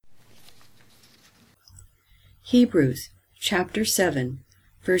Hebrews, chapter 7,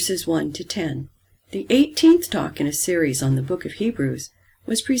 verses 1 to 10. The 18th talk in a series on the book of Hebrews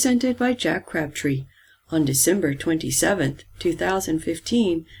was presented by Jack Crabtree on December 27,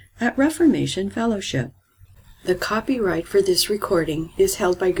 2015 at Reformation Fellowship. The copyright for this recording is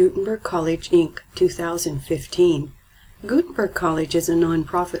held by Gutenberg College, Inc., 2015. Gutenberg College is a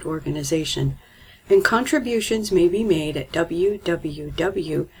non-profit organization, and contributions may be made at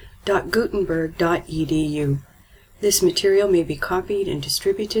www.gutenberg.edu. This material may be copied and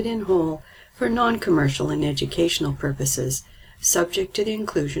distributed in whole for non-commercial and educational purposes, subject to the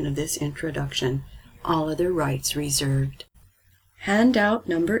inclusion of this introduction. All other rights reserved. Handout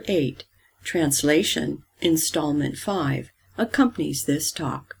number 8, Translation, Installment 5, accompanies this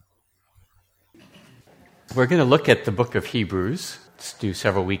talk. We're going to look at the book of Hebrews. It's due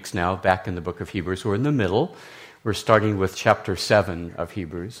several weeks now, back in the book of Hebrews. We're in the middle. We're starting with chapter 7 of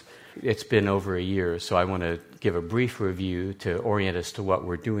Hebrews. It's been over a year, so I want to give a brief review to orient us to what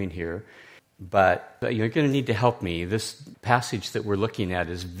we're doing here. But you're going to need to help me. This passage that we're looking at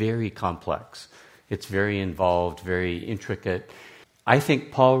is very complex. It's very involved, very intricate. I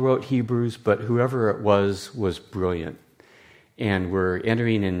think Paul wrote Hebrews, but whoever it was brilliant. And we're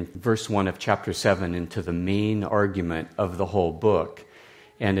entering in verse 1 of chapter 7 into the main argument of the whole book.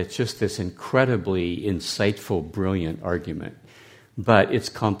 And it's just this incredibly insightful, brilliant argument. But it's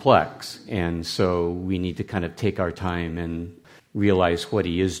complex, and so we need to kind of take our time and realize what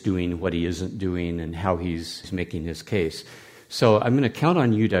he is doing, what he isn't doing, and how he's making his case. So I'm going to count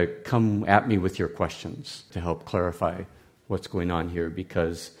on you to come at me with your questions to help clarify what's going on here,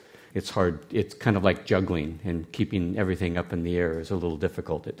 because it's hard. It's kind of like juggling, and keeping everything up in the air is a little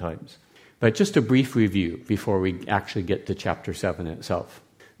difficult at times. But just a brief review before we actually get to chapter 7 itself.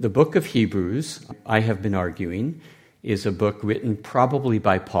 The book of Hebrews, I have been arguing, is a book written probably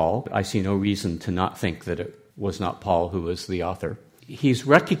by Paul. I see no reason to not think that it was not Paul who was the author. He's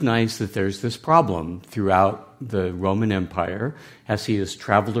recognized that there's this problem throughout the Roman Empire as he has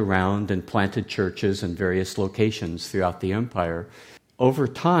traveled around and planted churches in various locations throughout the empire. Over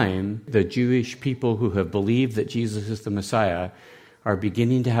time, the Jewish people who have believed that Jesus is the Messiah are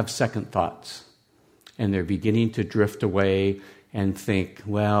beginning to have second thoughts, and they're beginning to drift away and think,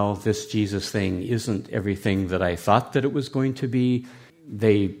 well, this Jesus thing isn't everything that I thought that it was going to be.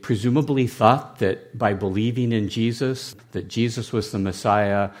 They presumably thought that by believing in Jesus, that Jesus was the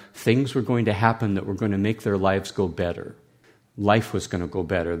Messiah, things were going to happen that were going to make their lives go better. Life was going to go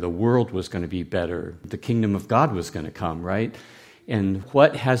better. The world was going to be better. The kingdom of God was going to come, right? And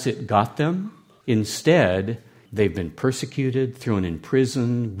what has it got them? Instead, they've been persecuted, thrown in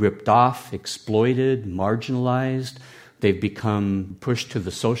prison, ripped off, exploited, marginalized. They've become pushed to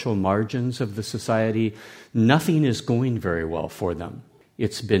the social margins of the society. Nothing is going very well for them.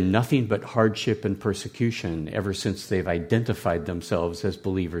 It's been nothing but hardship and persecution ever since they've identified themselves as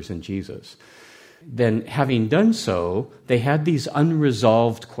believers in Jesus. Then, having done so, they had these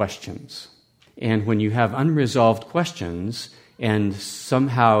unresolved questions. And when you have unresolved questions, and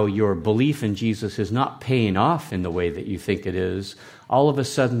somehow your belief in Jesus is not paying off in the way that you think it is, all of a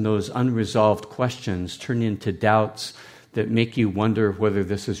sudden those unresolved questions turn into doubts that make you wonder whether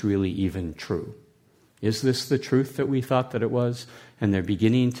this is really even true. Is this the truth that we thought that it was? And they're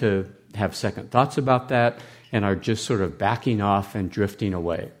beginning to have second thoughts about that and are just sort of backing off and drifting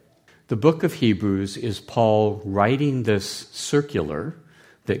away. The book of Hebrews is Paul writing this circular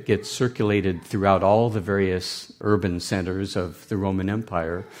that gets circulated throughout all the various urban centers of the Roman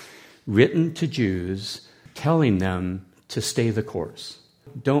Empire, written to Jews, telling them to stay the course.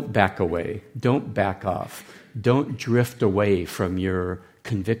 Don't back away. Don't back off. Don't drift away from your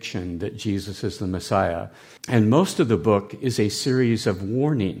conviction that Jesus is the Messiah. And most of the book is a series of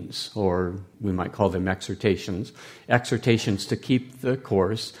warnings, or we might call them exhortations to keep the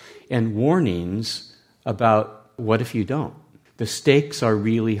course, and warnings about what if you don't. The stakes are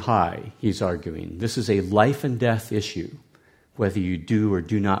really high, he's arguing. This is a life and death issue, whether you do or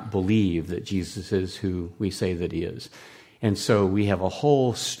do not believe that Jesus is who we say that he is. And so we have a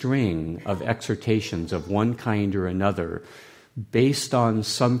whole string of exhortations of one kind or another based on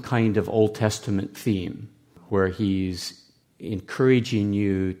some kind of Old Testament theme, where he's encouraging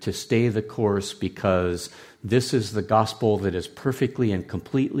you to stay the course because this is the gospel that is perfectly and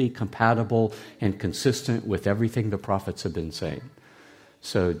completely compatible and consistent with everything the prophets have been saying.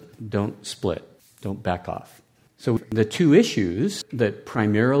 So don't split, don't back off. So the two issues that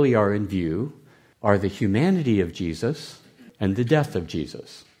primarily are in view are the humanity of Jesus and the death of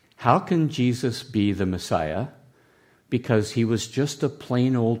Jesus. How can Jesus be the Messiah? Because he was just a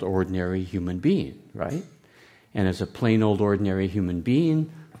plain old ordinary human being, right? And as a plain old ordinary human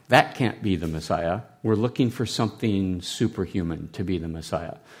being, That can't be the Messiah. We're looking for something superhuman to be the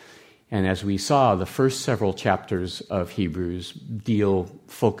Messiah. And as we saw, the first several chapters of Hebrews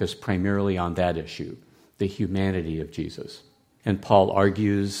focus primarily on that issue, the humanity of Jesus. And Paul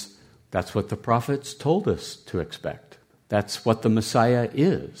argues that's what the prophets told us to expect. That's what the Messiah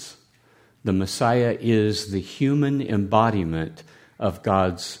is. The Messiah is the human embodiment of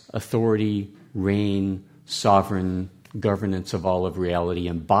God's authority, reign, sovereign governance of all of reality,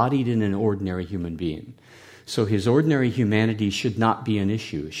 embodied in an ordinary human being. So his ordinary humanity should not be an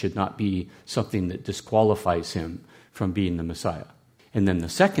issue. It should not be something that disqualifies him from being the Messiah. And then the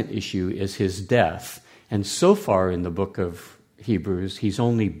second issue is his death. And so far in the book of Hebrews, he's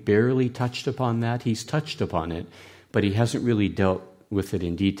only barely touched upon that. He's touched upon it, but he hasn't really dealt with it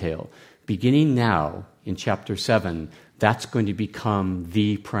in detail. Beginning now, in chapter 7, that's going to become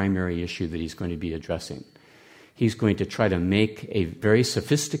the primary issue that he's going to be addressing. He's going to try to make a very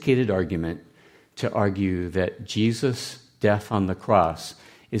sophisticated argument to argue that Jesus' death on the cross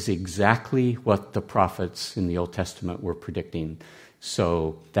is exactly what the prophets in the Old Testament were predicting.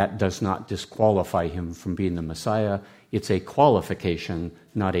 So that does not disqualify him from being the Messiah. It's a qualification,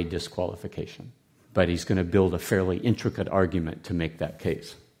 not a disqualification. But he's going to build a fairly intricate argument to make that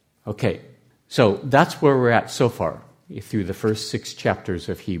case. Okay, so that's where we're at so far, through the first 6 chapters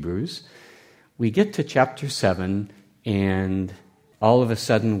of Hebrews. We get to chapter 7, and all of a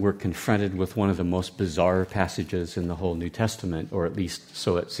sudden we're confronted with one of the most bizarre passages in the whole New Testament, or at least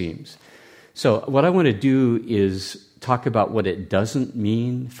so it seems. So what I want to do is talk about what it doesn't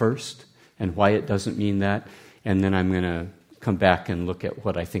mean first, and why it doesn't mean that, and then I'm going to come back and look at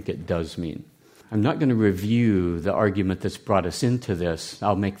what I think it does mean. I'm not going to review the argument that's brought us into this.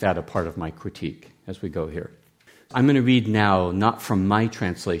 I'll make that a part of my critique as we go here. I'm going to read now, not from my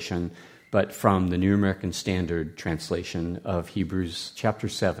translation, but from the New American Standard translation of Hebrews chapter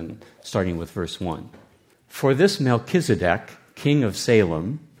 7, starting with verse 1. For this Melchizedek, king of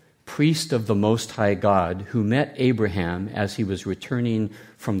Salem, priest of the Most High God, who met Abraham as he was returning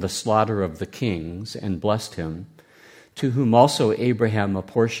from the slaughter of the kings and blessed him, to whom also Abraham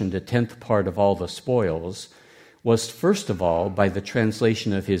apportioned a 10th part of all the spoils, was first of all, by the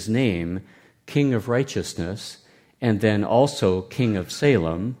translation of his name, King of Righteousness, and then also King of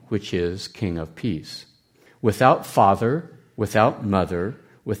Salem, which is King of Peace. Without father, without mother,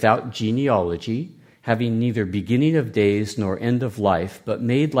 without genealogy, having neither beginning of days nor end of life, but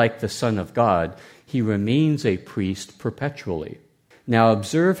made like the Son of God, he remains a priest perpetually. Now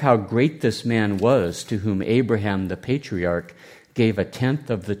observe how great this man was, to whom Abraham the patriarch gave a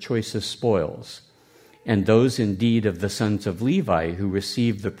 10th of the choicest spoils. And those indeed of the sons of Levi who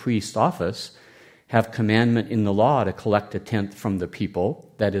received the priest's office have commandment in the law to collect a 10th from the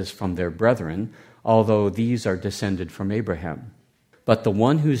people, that is, from their brethren, although these are descended from Abraham. But the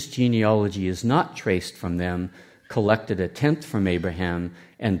one whose genealogy is not traced from them collected a 10th from Abraham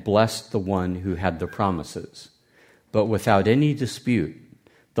and blessed the one who had the promises. But without any dispute,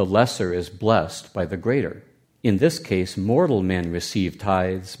 the lesser is blessed by the greater. In this case, mortal men receive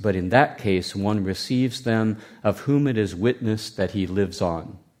tithes, but in that case one receives them of whom it is witnessed that he lives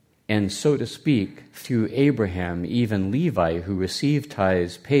on. And so to speak, through Abraham, even Levi, who received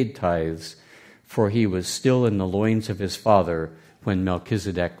tithes, paid tithes, for he was still in the loins of his father when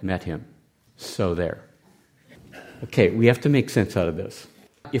Melchizedek met him. So there. Okay, we have to make sense out of this.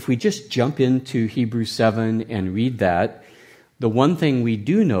 If we just jump into Hebrews 7 and read that, the one thing we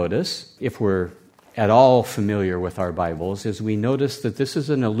do notice, if we're at all familiar with our Bibles, is we notice that this is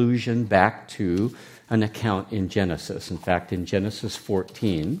an allusion back to an account in Genesis. In fact, in Genesis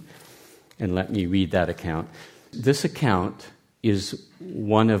 14, and let me read that account. This account is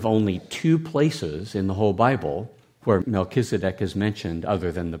one of only 2 places in the whole Bible where Melchizedek is mentioned,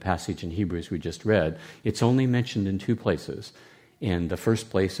 other than the passage in Hebrews we just read. It's only mentioned in 2 places. In the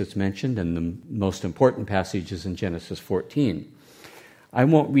first place it's mentioned, and the most important passage is in Genesis 14. I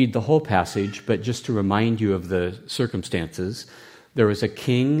won't read the whole passage, but just to remind you of the circumstances, there was a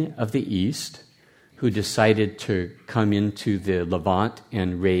king of the east who decided to come into the Levant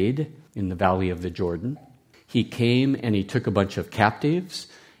and raid in the valley of the Jordan. He came and he took a bunch of captives,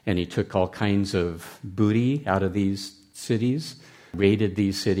 and he took all kinds of booty out of these cities, raided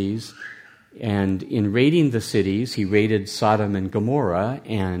these cities. And in raiding the cities, he raided Sodom and Gomorrah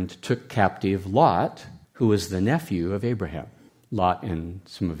and took captive Lot, who was the nephew of Abraham, Lot and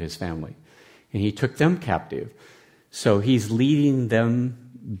some of his family. And he took them captive. So he's leading them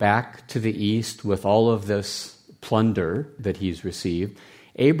back to the east with all of this plunder that he's received.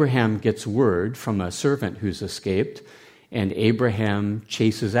 Abraham gets word from a servant who's escaped, and Abraham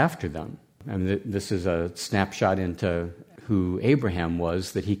chases after them. And this is a snapshot into who Abraham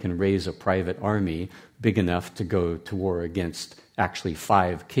was that he can raise a private army big enough to go to war against actually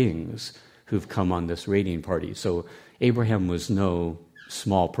 5 kings who've come on this raiding party. So Abraham was no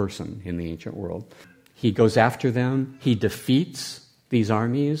small person in the ancient world. He goes after them. He defeats these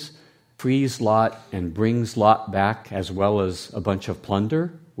armies, frees Lot, and brings Lot back as well as a bunch of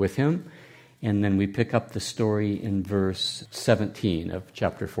plunder with him. And then we pick up the story in verse 17 of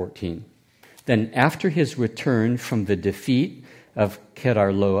chapter 14. Then after his return from the defeat of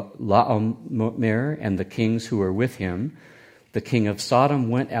Kedar-laomer and the kings who were with him, the king of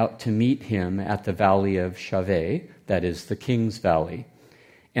Sodom went out to meet him at the valley of Shaveh, that is the king's valley.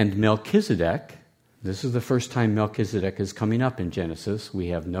 And Melchizedek, this is the first time Melchizedek is coming up in Genesis. We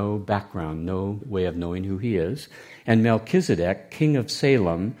have no background, no way of knowing who he is. And Melchizedek, king of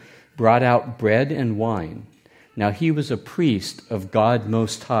Salem, brought out bread and wine. Now he was a priest of God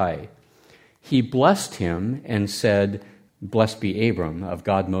Most High. He blessed him and said, "Blessed be Abram of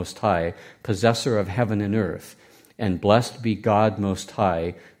God Most High, possessor of heaven and earth, and blessed be God Most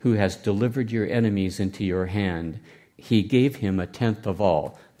High, who has delivered your enemies into your hand." He gave him 1/10 of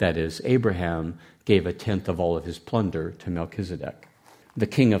all. That is, Abraham gave 1/10 of all of his plunder to Melchizedek. The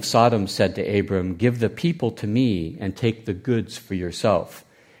king of Sodom said to Abram, "Give the people to me and take the goods for yourself."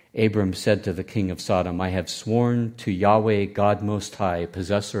 Abram said to the king of Sodom, "I have sworn to Yahweh God Most High,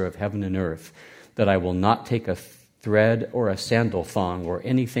 possessor of heaven and earth, that I will not take a thread or a sandal thong or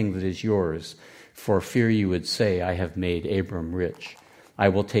anything that is yours, for fear you would say, 'I have made Abram rich.' I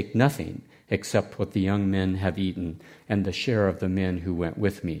will take nothing except what the young men have eaten and the share of the men who went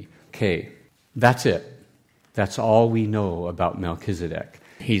with me." Okay, that's it. That's all we know about Melchizedek.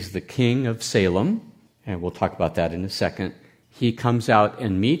 He's the king of Salem, and we'll talk about that in a second. He comes out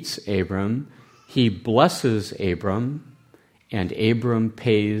and meets Abram. He blesses Abram, and Abram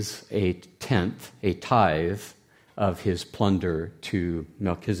pays 1/10, a tithe, of his plunder to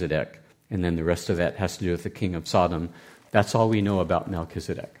Melchizedek. And then the rest of that has to do with the king of Sodom. That's all we know about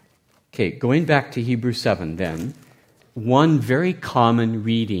Melchizedek. Okay, going back to Hebrews 7 then, one very common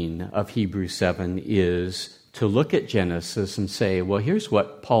reading of Hebrews 7 is to look at Genesis and say, well, here's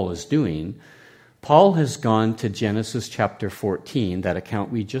what Paul is doing. Paul has gone to Genesis chapter 14, that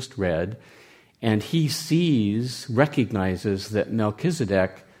account we just read, and he recognizes that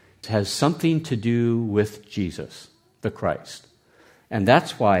Melchizedek has something to do with Jesus, the Christ. And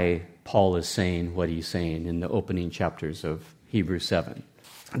that's why Paul is saying what he's saying in the opening chapters of Hebrews 7.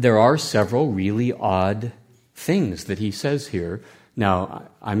 There are several really odd things that he says here. Now,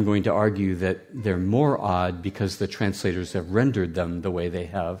 I'm going to argue that they're more odd because the translators have rendered them the way they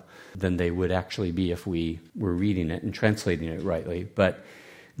have than they would actually be if we were reading it and translating it rightly. But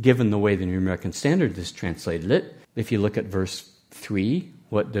given the way the New American Standard has translated it, if you look at verse 3,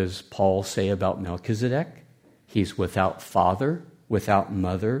 what does Paul say about Melchizedek? He's without father, without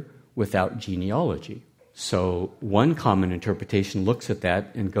mother, without genealogy. So one common interpretation looks at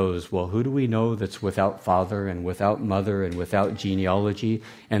that and goes, well, who do we know that's without father and without mother and without genealogy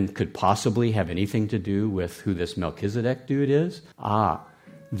and could possibly have anything to do with who this Melchizedek dude is?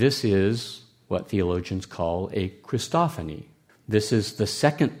 This is what theologians call a Christophany. This is the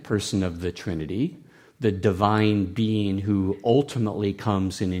second person of the Trinity, the divine being who ultimately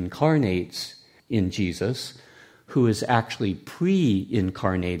comes and incarnates in Jesus, who is actually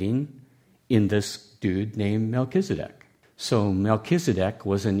pre-incarnating in this dude named Melchizedek. So Melchizedek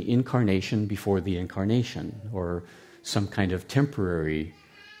was an incarnation before the incarnation, or some kind of temporary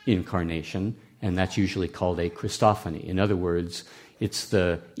incarnation, and that's usually called a Christophany. In other words, it's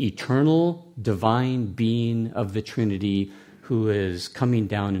the eternal divine being of the Trinity who is coming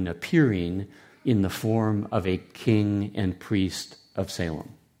down and appearing in the form of a king and priest of Salem.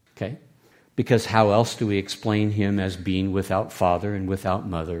 Okay? Because how else do we explain him as being without father and without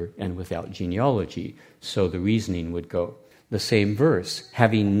mother and without genealogy? So the reasoning would go. The same verse,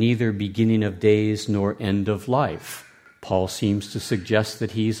 having neither beginning of days nor end of life. Paul seems to suggest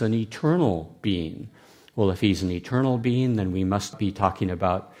that he's an eternal being. Well, if he's an eternal being, then we must be talking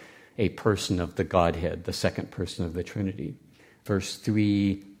about a person of the Godhead, the second person of the Trinity. Verse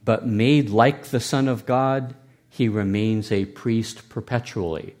 3, but made like the Son of God, he remains a priest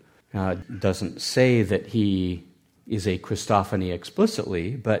perpetually. Now, it doesn't say that he is a Christophany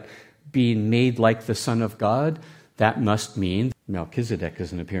explicitly, but being made like the Son of God, that must mean Melchizedek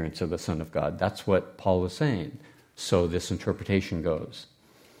is an appearance of the Son of God. That's what Paul is saying. So this interpretation goes.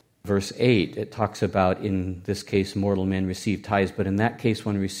 Verse 8, it talks about, in this case, mortal men receive tithes, but in that case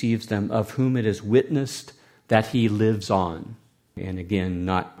one receives them of whom it is witnessed that he lives on. And again,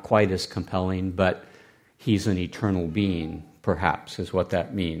 not quite as compelling, but he's an eternal being, perhaps, is what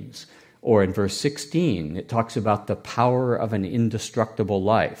that means. Or in verse 16, it talks about the power of an indestructible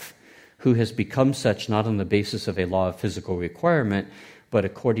life, who has become such not on the basis of a law of physical requirement, but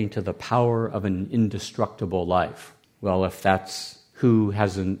according to the power of an indestructible life. Well, if that's who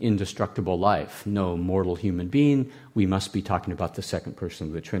has an indestructible life, no mortal human being, we must be talking about the second person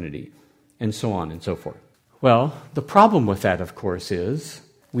of the Trinity, and so on and so forth. Well, the problem with that, of course, is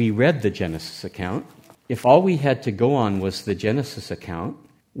we read the Genesis account. If all we had to go on was the Genesis account,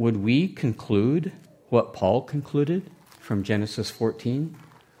 would we conclude what Paul concluded from Genesis 14?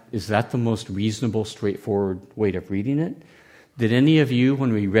 Is that the most reasonable, straightforward way of reading it? Did any of you,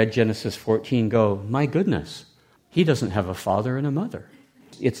 when we read Genesis 14, go, my goodness, he doesn't have a father and a mother?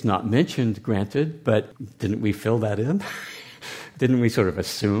 It's not mentioned, granted, but didn't we fill that in? Didn't we sort of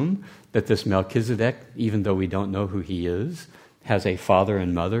assume that this Melchizedek, even though we don't know who he is, has a father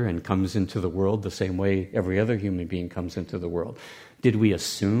and mother and comes into the world the same way every other human being comes into the world? Did we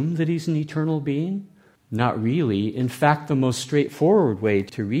assume that he's an eternal being? Not really. In fact, the most straightforward way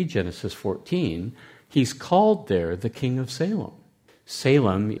to read Genesis 14, he's called there the King of Salem.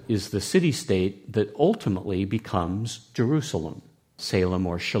 Salem is the city-state that ultimately becomes Jerusalem. Salem,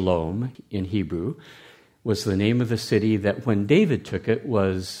 or Shalom in Hebrew, was the name of the city that when David took it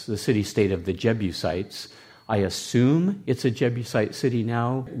was the city-state of the Jebusites. I assume it's a Jebusite city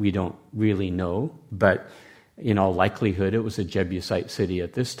now. We don't really know, but in all likelihood it was a Jebusite city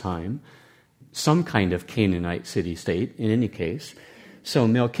at this time. Some kind of Canaanite city-state in any case. So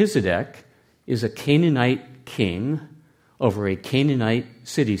Melchizedek is a Canaanite king over a Canaanite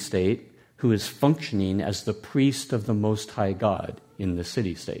city-state who is functioning as the priest of the Most High God in the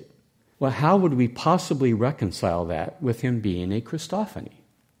city-state. Well, how would we possibly reconcile that with him being a Christophany?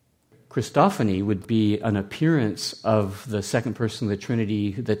 Christophany would be an appearance of the second person of the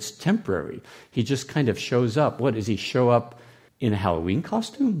Trinity that's temporary. He just kind of shows up. What, does he show up in a Halloween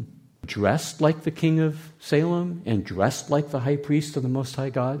costume? Dressed like the King of Salem and dressed like the high priest of the Most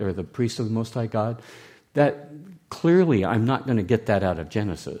High God, or the priest of the Most High God? That clearly, I'm not going to get that out of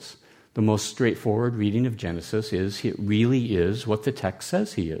Genesis. The most straightforward reading of Genesis is it really is what the text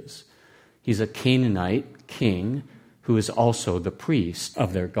says he is. He's a Canaanite king who is also the priest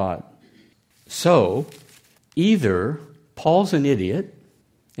of their God. So, either Paul's an idiot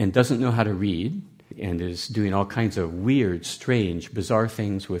and doesn't know how to read and is doing all kinds of weird, strange, bizarre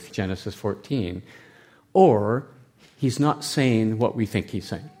things with Genesis 14, or he's not saying what we think he's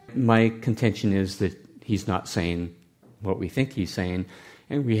saying. My contention is that he's not saying what we think he's saying,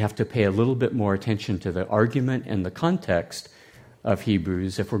 and we have to pay a little bit more attention to the argument and the context of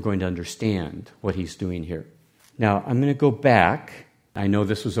Hebrews if we're going to understand what he's doing here. Now, I'm going to go back. I know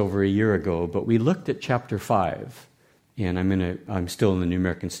this was over a year ago, but we looked at chapter 5, and I'm still in the New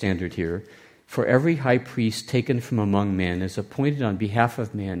American Standard here. For every high priest taken from among men is appointed on behalf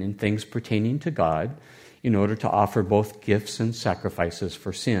of men in things pertaining to God, in order to offer both gifts and sacrifices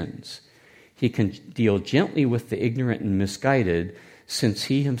for sins. He can deal gently with the ignorant and misguided, since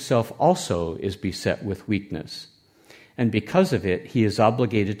he himself also is beset with weakness. And because of it, he is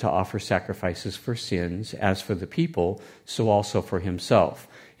obligated to offer sacrifices for sins, as for the people, so also for himself.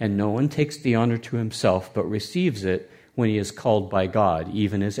 And no one takes the honor to himself, but receives it when he is called by God,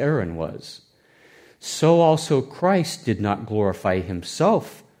 even as Aaron was. So also Christ did not glorify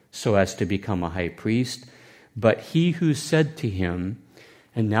himself so as to become a high priest, but he who said to him,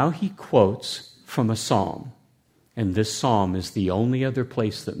 and now he quotes from a psalm, and this psalm is the only other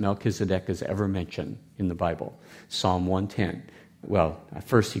place that Melchizedek is ever mentioned in the Bible, Psalm 110. Well,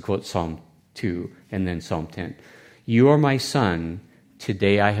 first he quotes Psalm 2 and then Psalm 10. You are my son,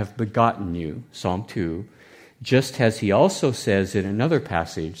 today I have begotten you, Psalm 2, just as he also says in another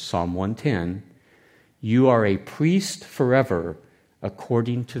passage, Psalm 110, you are a priest forever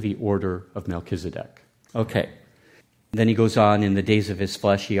according to the order of Melchizedek. Okay. Then he goes on, in the days of his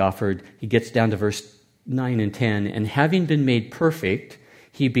flesh he gets down to verse 9 and 10, and having been made perfect,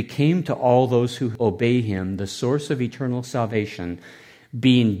 he became to all those who obey him the source of eternal salvation,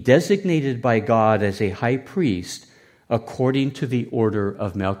 being designated by God as a high priest according to the order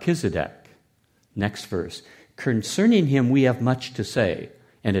of Melchizedek. Next verse. Concerning him we have much to say,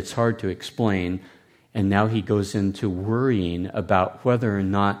 and it's hard to explain. And now he goes into worrying about whether or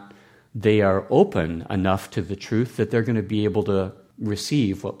not they are open enough to the truth that they're going to be able to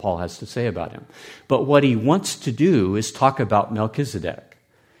receive what Paul has to say about him. But what he wants to do is talk about Melchizedek.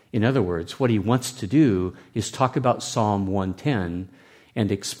 In other words, what he wants to do is talk about Psalm 110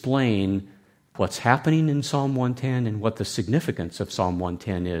 and explain what's happening in Psalm 110 and what the significance of Psalm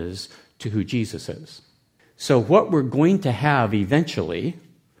 110 is to who Jesus is. So what we're going to have eventually,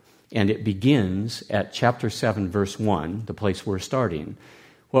 and it begins at chapter 7, verse 1, the place we're starting,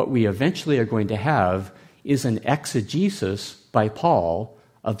 What we eventually are going to have is an exegesis by Paul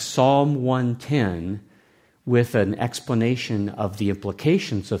of Psalm 110 with an explanation of the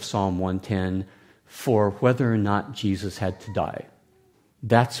implications of Psalm 110 for whether or not Jesus had to die.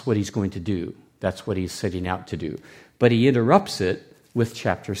 That's what he's going to do. That's what he's setting out to do. But he interrupts it with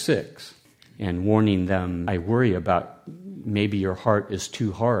chapter 6 and warning them, I worry about maybe your heart is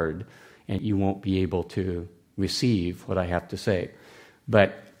too hard and you won't be able to receive what I have to say.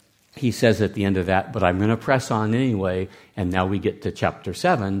 But he says at the end of that, but I'm going to press on anyway, and now we get to chapter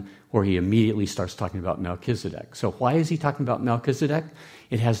 7, where he immediately starts talking about Melchizedek. So why is he talking about Melchizedek?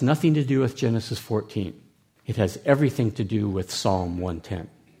 It has nothing to do with Genesis 14. It has everything to do with Psalm 110.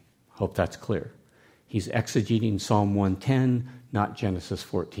 Hope that's clear. He's exegeting Psalm 110, not Genesis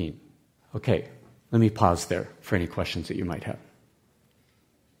 14. Okay, let me pause there for any questions that you might have.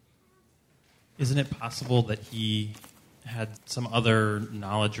 Isn't it possible that he had some other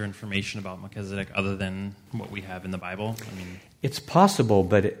knowledge or information about Melchizedek other than what we have in the Bible? It's possible,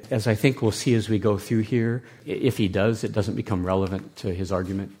 but as I think we'll see as we go through here, if he does, it doesn't become relevant to his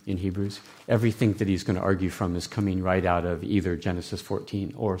argument in Hebrews. Everything that he's going to argue from is coming right out of either Genesis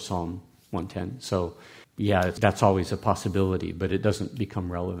 14 or Psalm 110. So, yeah, that's always a possibility, but it doesn't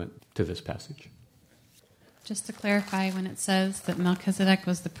become relevant to this passage. Just to clarify, when it says that Melchizedek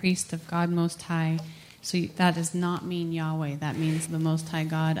was the priest of God Most High, so that does not mean Yahweh. That means the Most High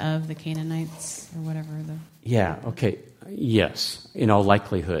God of the Canaanites or whatever. Yeah, okay. Yes, in all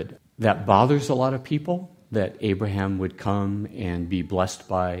likelihood. That bothers a lot of people, that Abraham would come and be blessed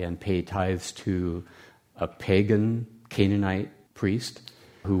by and pay tithes to a pagan Canaanite priest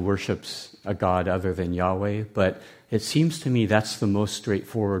who worships a god other than Yahweh. But it seems to me that's the most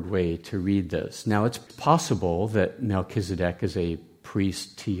straightforward way to read this. Now, it's possible that Melchizedek is a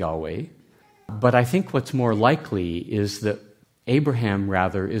priest to Yahweh, but I think what's more likely is that Abraham,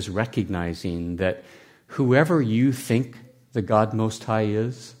 rather, is recognizing that whoever you think the God Most High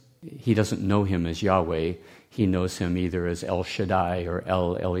is, he doesn't know him as Yahweh. He knows him either as El Shaddai or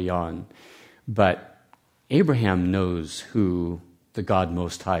El Elyon. But Abraham knows who the God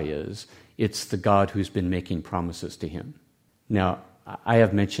Most High is. It's the God who's been making promises to him. Now, I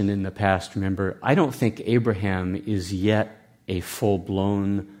have mentioned in the past, remember, I don't think Abraham is yet a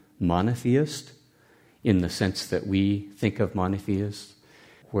full-blown monotheist in the sense that we think of monotheists,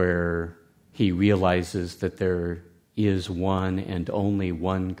 where he realizes that there is one and only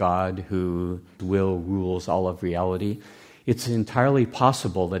one God who rules all of reality. It's entirely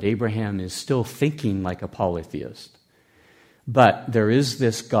possible that Abraham is still thinking like a polytheist. But there is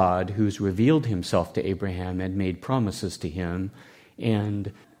this God who's revealed himself to Abraham and made promises to him,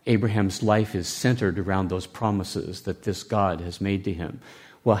 and Abraham's life is centered around those promises that this God has made to him.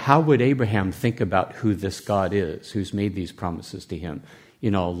 Well, how would Abraham think about who this God is, who's made these promises to him?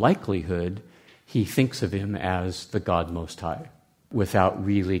 In all likelihood, he thinks of him as the God Most High, without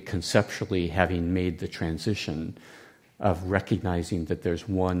really conceptually having made the transition of recognizing that there's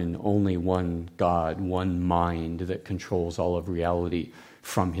one and only one God, one mind that controls all of reality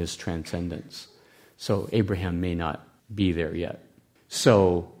from his transcendence. So Abraham may not be there yet.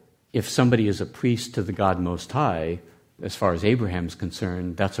 So if somebody is a priest to the God Most High, as far as Abraham's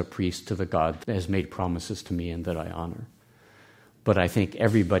concerned, that's a priest to the God that has made promises to me and that I honor. But I think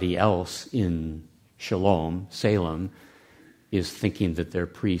everybody else in Salem, is thinking that their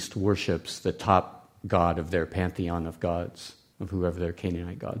priest worships the top God of their pantheon of gods, of whoever their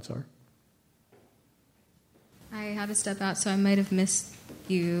Canaanite gods are. I had to step out, so I might have missed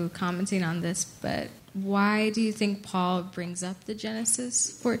you commenting on this, but why do you think Paul brings up the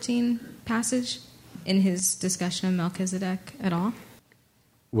Genesis 14 passage in his discussion of Melchizedek at all?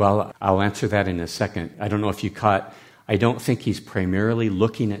 Well, I'll answer that in a second. I don't know if you caught, I don't think he's primarily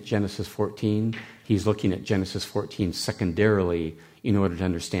looking at Genesis 14. He's looking at Genesis 14 secondarily in order to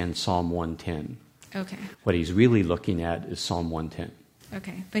understand Psalm 110. Okay. What he's really looking at is Psalm 110.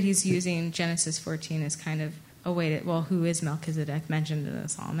 Okay, but he's using Genesis 14 as kind of a way to, well, who is Melchizedek mentioned in the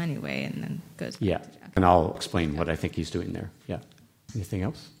psalm anyway, and then goes back to Jack. And I'll explain what I think he's doing there. Yeah. Anything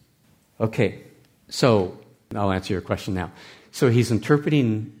else? Okay, so I'll answer your question now. So he's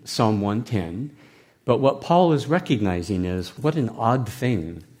interpreting Psalm 110, but what Paul is recognizing is what an odd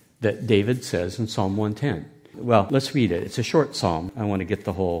thing that David says in Psalm 110. Well, let's read it. It's a short psalm. I want to get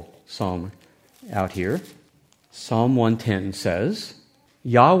the whole psalm out here. Psalm 110 says,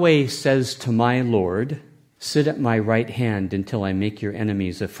 Yahweh says to my Lord, sit at my right hand until I make your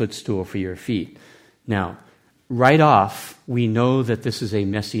enemies a footstool for your feet. Now, right off, we know that this is a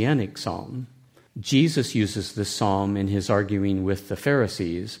messianic psalm. Jesus uses this psalm in his arguing with the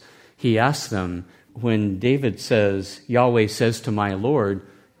Pharisees. He asks them, when David says, Yahweh says to my Lord,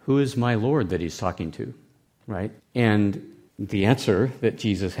 Who is my Lord that he's talking to, right? And the answer that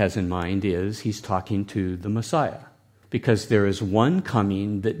Jesus has in mind is he's talking to the Messiah, because there is one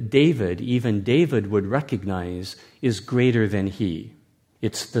coming that David, even David, would recognize is greater than he.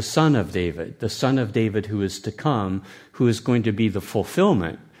 It's the Son of David who is to come, who is going to be the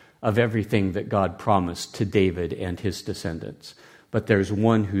fulfillment of everything that God promised to David and his descendants. But there's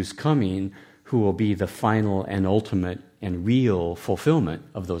one who's coming who will be the final and ultimate and real fulfillment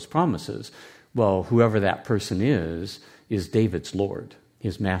of those promises. Well, whoever that person is David's Lord,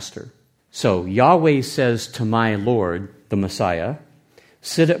 his master. So Yahweh says to my Lord, the Messiah,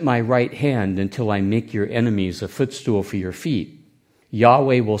 sit at my right hand until I make your enemies a footstool for your feet.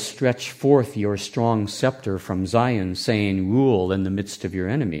 Yahweh will stretch forth your strong scepter from Zion, saying, rule in the midst of your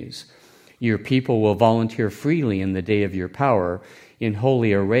enemies. Your people will volunteer freely in the day of your power. In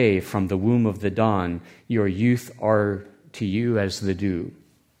holy array from the womb of the dawn, your youth are to you as the dew.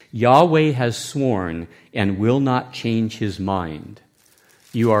 Yahweh has sworn and will not change his mind.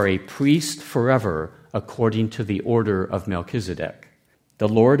 You are a priest forever, according to the order of Melchizedek. The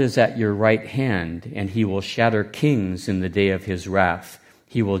Lord is at your right hand, and he will shatter kings in the day of his wrath.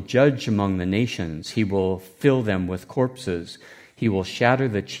 He will judge among the nations. He will fill them with corpses. He will shatter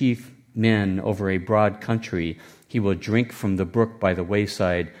the chief men over a broad country. He will drink from the brook by the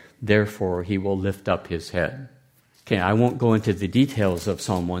wayside. Therefore, he will lift up his head. Okay, I won't go into the details of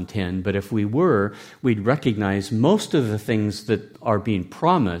Psalm 110, but if we were, we'd recognize most of the things that are being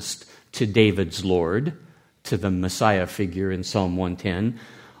promised to David's Lord, to the Messiah figure in Psalm 110,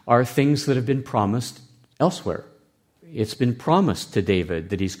 are things that have been promised elsewhere. It's been promised to David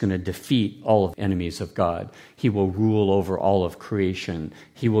that he's going to defeat all of the enemies of God. He will rule over all of creation.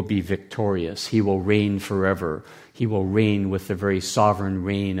 He will be victorious. He will reign forever. He will reign with the very sovereign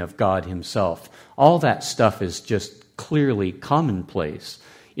reign of God himself. All that stuff is just clearly commonplace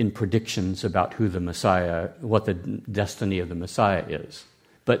in predictions about who the Messiah, what the destiny of the Messiah is.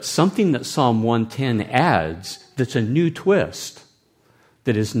 But something that Psalm 110 adds that's a new twist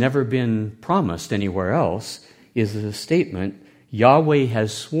that has never been promised anywhere else is the statement, Yahweh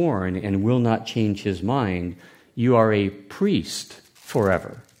has sworn and will not change his mind. You are a priest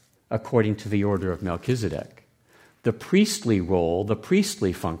forever, according to the order of Melchizedek. The priestly role, the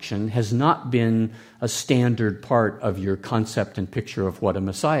priestly function, has not been a standard part of your concept and picture of what a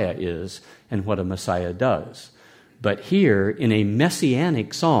Messiah is and what a Messiah does. But here, in a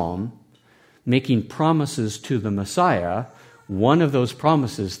messianic psalm, making promises to the Messiah, one of those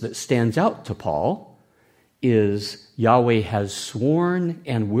promises that stands out to Paul is Yahweh has sworn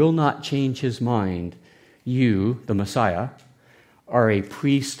and will not change his mind. You, the Messiah, are a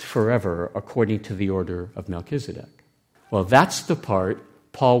priest forever according to the order of Melchizedek. Well, that's the part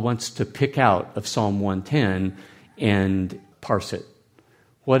Paul wants to pick out of Psalm 110 and parse it.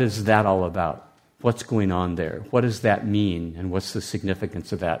 What is that all about? What's going on there? What does that mean? And what's the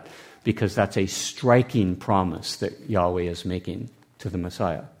significance of that? Because that's a striking promise that Yahweh is making to the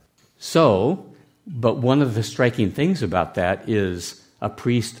Messiah. But one of the striking things about that is a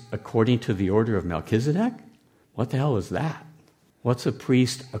priest according to the order of Melchizedek? What the hell is that? What's a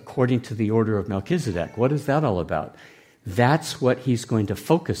priest according to the order of Melchizedek? What is that all about? That's what he's going to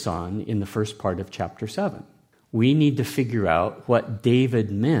focus on in the first part of chapter 7. We need to figure out what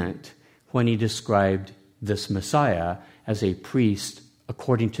David meant when he described this Messiah as a priest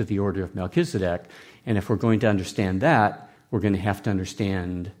according to the order of Melchizedek. And if we're going to understand that, we're going to have to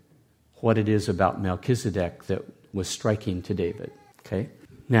understand what it is about Melchizedek that was striking to David. Okay?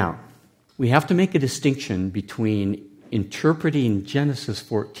 Now, we have to make a distinction between interpreting Genesis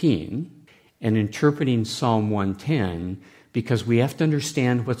 14 and interpreting Psalm 110 because we have to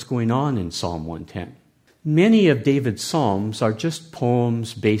understand what's going on in Psalm 110. Many of David's psalms are just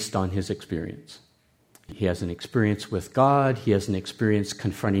poems based on his experience. He has an experience with God. He has an experience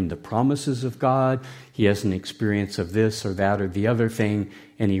confronting the promises of God. He has an experience of this or that or the other thing,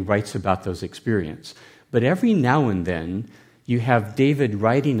 and he writes about those experiences. But every now and then, you have David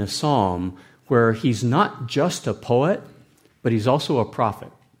writing a psalm where he's not just a poet, but he's also a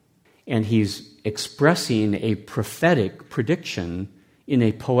prophet. And he's expressing a prophetic prediction in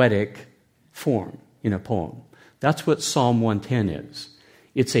a poetic form, in a poem. That's what Psalm 110 is.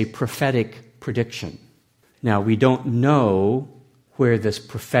 It's a prophetic prediction. Now, we don't know where this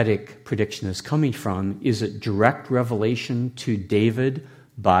prophetic prediction is coming from. Is it direct revelation to David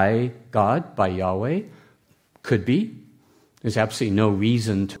by God, by Yahweh? Could be. There's absolutely no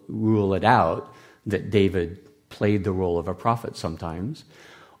reason to rule it out that David played the role of a prophet sometimes.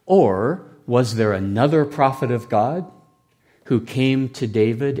 Or was there another prophet of God who came to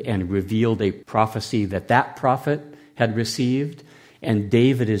David and revealed a prophecy that prophet had received, and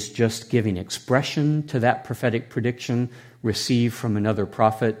David is just giving expression to that prophetic prediction received from another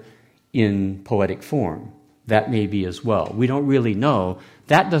prophet in poetic form. That may be as well. We don't really know.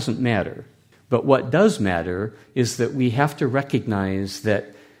 That doesn't matter. But what does matter is that we have to recognize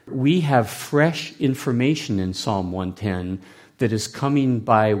that we have fresh information in Psalm 110 that is coming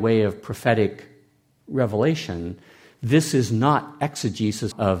by way of prophetic revelation. This is not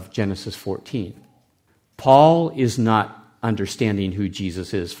exegesis of Genesis 14. Paul is not understanding who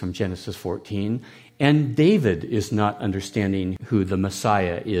Jesus is from Genesis 14, and David is not understanding who the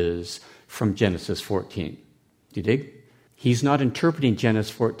Messiah is from Genesis 14. Do you dig? He's not interpreting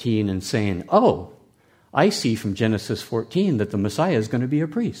Genesis 14 and saying, oh, I see from Genesis 14 that the Messiah is going to be a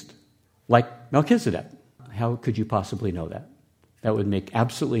priest, like Melchizedek. How could you possibly know that? That would make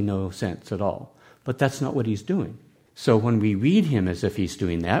absolutely no sense at all. But that's not what he's doing. So when we read him as if he's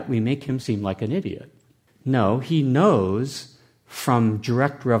doing that, we make him seem like an idiot. No, he knows from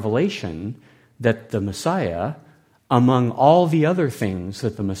direct revelation that the Messiah, among all the other things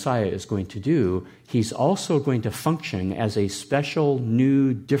that the Messiah is going to do, he's also going to function as a special,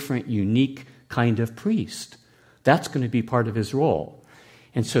 new, different, unique kind of priest. That's going to be part of his role.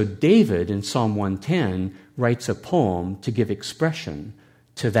 And so David in Psalm 110 writes a poem to give expression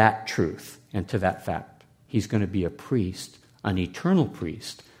to that truth and to that fact. He's going to be a priest, an eternal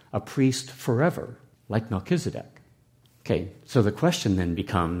priest, a priest forever, like Melchizedek. Okay, so the question then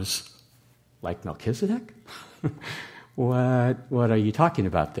becomes, like Melchizedek? What are you talking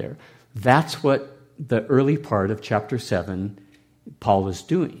about there? That's what the early part of chapter 7 Paul is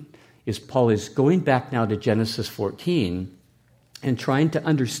doing. Paul is going back now to Genesis 14 and trying to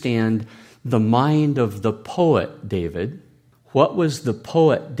understand the mind of the poet David. What was the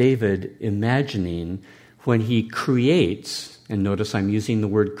poet David imagining when he creates, and notice I'm using the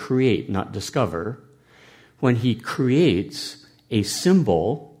word create, not discover, when he creates a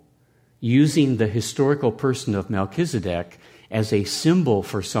symbol using the historical person of Melchizedek as a symbol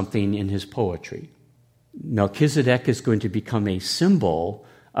for something in his poetry. Melchizedek is going to become a symbol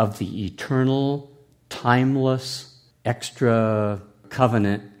of the eternal, timeless, extra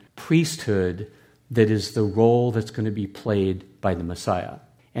covenant priesthood that is the role that's going to be played by the Messiah.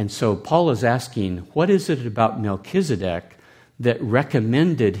 And so Paul is asking, what is it about Melchizedek that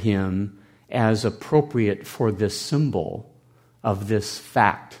recommended him as appropriate for this symbol of this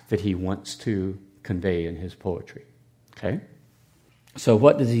fact that he wants to convey in his poetry? Okay? So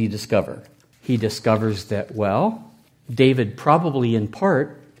what does he discover? He discovers that, well, David probably in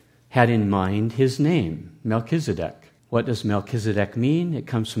part had in mind his name, Melchizedek. What does Melchizedek mean? It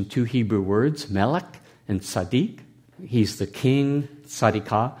comes from two Hebrew words, melech and tzaddik. He's the king,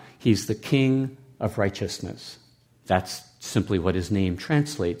 tzadikah. He's the king of righteousness. That's simply what his name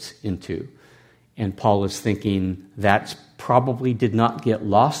translates into. And Paul is thinking that probably did not get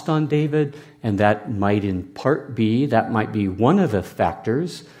lost on David, and that might in part be, that might be one of the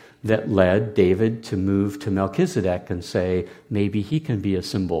factors that led David to move to Melchizedek and say, maybe he can be a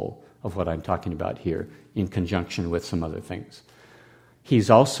symbol of what I'm talking about here in conjunction with some other things.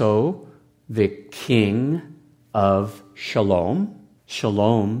 He's also the king of shalom.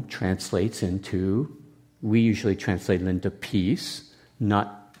 Shalom translates into, we usually translate it into peace.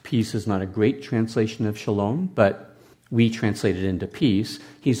 Peace is not a great translation of shalom, but we translate it into peace.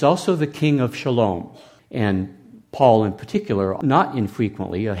 He's also the king of shalom. And Paul in particular, not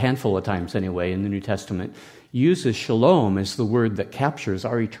infrequently, a handful of times anyway in the New Testament, uses shalom as the word that captures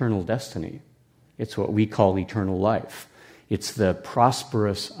our eternal destiny. It's what we call eternal life. It's the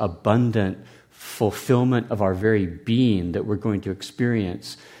prosperous, abundant fulfillment of our very being that we're going to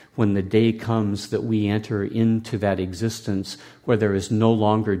experience when the day comes that we enter into that existence where there is no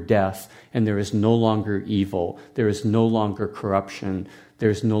longer death and there is no longer evil, there is no longer corruption, there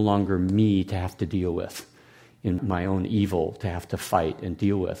is no longer me to have to deal with, in my own evil to have to fight and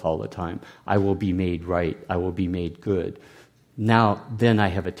deal with all the time. I will be made right. I will be made good. Now, then I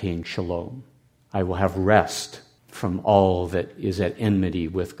have attained shalom. I will have rest from all that is at enmity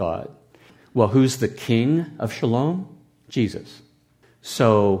with God. Well, who's the king of shalom? Jesus.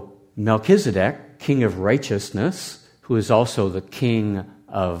 So Melchizedek, king of righteousness, who is also the king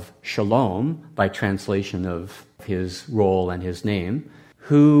of shalom by translation of his role and his name,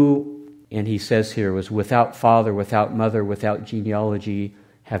 who, and he says here, was without father, without mother, without genealogy,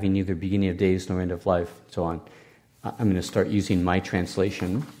 having neither beginning of days nor end of life, and so on. I'm going to start using my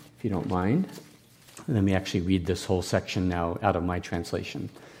translation, if you don't mind. Let me actually read this whole section now out of my translation.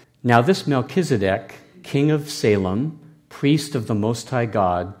 Now this Melchizedek, king of Salem, priest of the Most High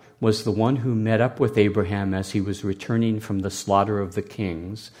God, was the one who met up with Abraham as he was returning from the slaughter of the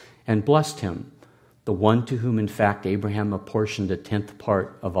kings and blessed him. The the one to whom, in fact, Abraham apportioned a 10th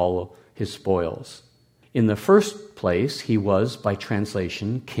part of all his spoils. In the first place, he was, by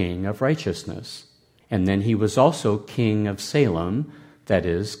translation, king of righteousness. And then he was also king of Salem, that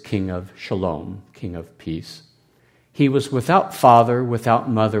is, king of Shalom, king of peace. He was without father, without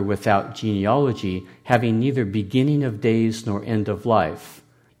mother, without genealogy, having neither beginning of days nor end of life.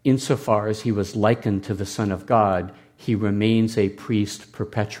 Insofar as he was likened to the Son of God, he remains a priest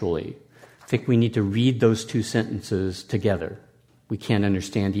perpetually. I think we need to read those two sentences together. We can't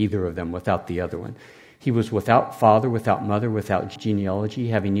understand either of them without the other one. He was without father, without mother, without genealogy,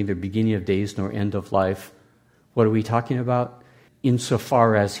 having neither beginning of days nor end of life. What are we talking about?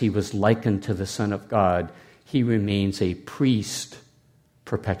 Insofar as he was likened to the Son of God, he remains a priest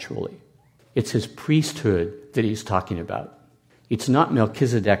perpetually. It's his priesthood that he's talking about. It's not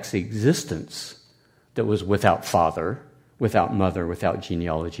Melchizedek's existence that was without father, without mother, without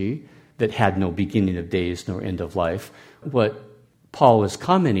genealogy, that had no beginning of days nor end of life. What Paul is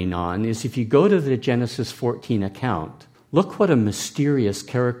commenting on is if you go to the Genesis 14 account, look what a mysterious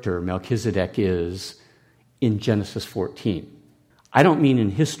character Melchizedek is in Genesis 14. I don't mean in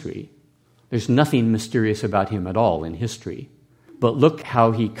history. There's nothing mysterious about him at all in history. But look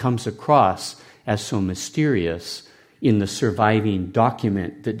how he comes across as so mysterious in the surviving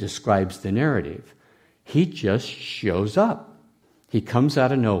document that describes the narrative. He just shows up. He comes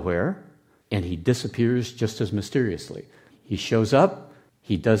out of nowhere, and he disappears just as mysteriously. He shows up,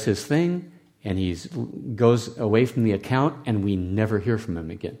 he does his thing, and he goes away from the account, and we never hear from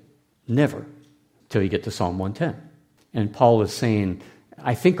him again. Never. Till you get to Psalm 110. And Paul is saying,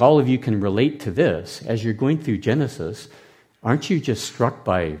 I think all of you can relate to this. As you're going through Genesis, aren't you just struck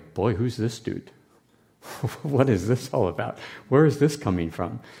by, boy, who's this dude? What is this all about? Where is this coming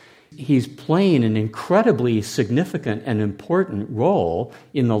from? He's playing an incredibly significant and important role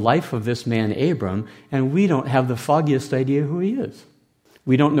in the life of this man Abram, and we don't have the foggiest idea who he is.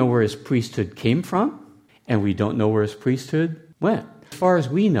 We don't know where his priesthood came from, and we don't know where his priesthood went. As far as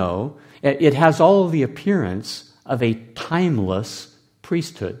we know, it has all of the appearance of a timeless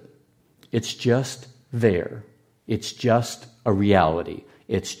priesthood. It's just there. It's just a reality.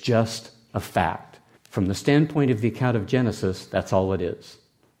 It's just a fact. From the standpoint of the account of Genesis, that's all it is.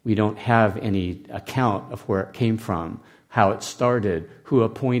 We don't have any account of where it came from, how it started, who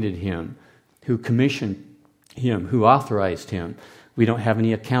appointed him, who commissioned him, who authorized him. We don't have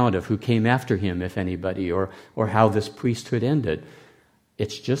any account of who came after him, if anybody, or how this priesthood ended.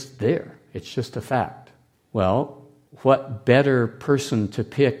 It's just there. It's just a fact. Well, what better person to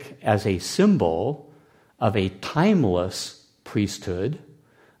pick as a symbol of a timeless priesthood,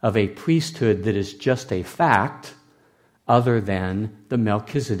 of a priesthood that is just a fact, other than the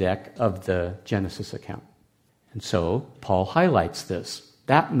Melchizedek of the Genesis account. And so Paul highlights this.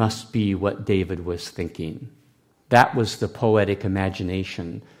 That must be what David was thinking. That was the poetic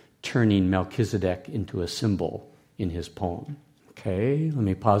imagination turning Melchizedek into a symbol in his poem. Okay, let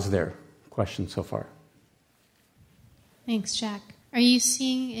me pause there. Questions so far? Thanks, Jack. Are you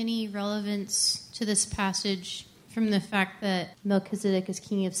seeing any relevance to this passage from the fact that Melchizedek is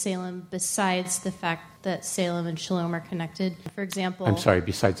king of Salem besides the fact that Salem and Shalom are connected? For example... I'm sorry,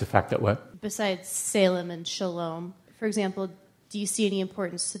 besides the fact that what? Besides Salem and Shalom. For example, do you see any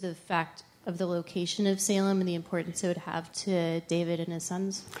importance to the fact of the location of Salem and the importance it would have to David and his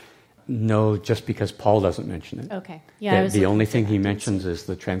sons? No, just because Paul doesn't mention it. Okay. Yeah. The only thing he mentions is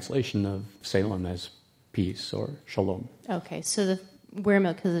the translation of Salem as peace or Shalom. Okay, so where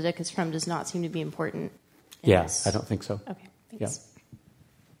Melchizedek is from does not seem to be important. Yes, I don't think so. Okay, thanks. Yeah.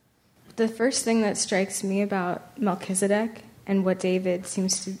 The first thing that strikes me about Melchizedek and what David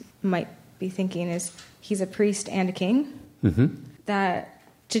might be thinking is he's a priest and a king. Mm-hmm. That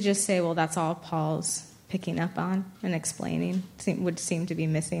to just say, well, that's all Paul's picking up on and explaining would seem to be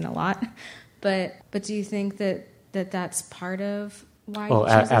missing a lot. But do you think that's part of why? Oh,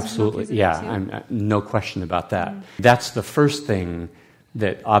 absolutely. Yeah, no question about that. That's the first thing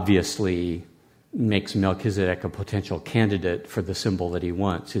that obviously makes Melchizedek a potential candidate for the symbol that he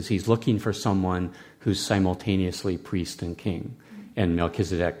wants, is he's looking for someone who's simultaneously priest and king. And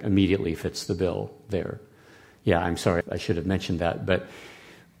Melchizedek immediately fits the bill there. Yeah, I'm sorry, I should have mentioned that. But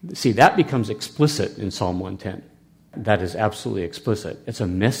see, that becomes explicit in Psalm 110. That is absolutely explicit. It's a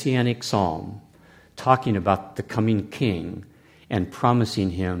messianic psalm talking about the coming king and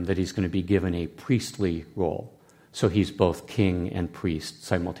promising him that he's going to be given a priestly role. So he's both king and priest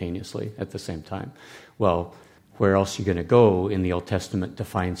simultaneously at the same time. Well, where else are you going to go in the Old Testament to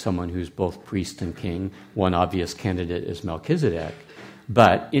find someone who's both priest and king? One obvious candidate is Melchizedek.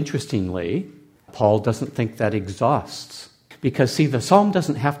 But interestingly, Paul doesn't think that exhausts Because, see, the psalm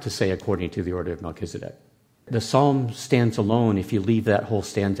doesn't have to say according to the order of Melchizedek. The psalm stands alone if you leave that whole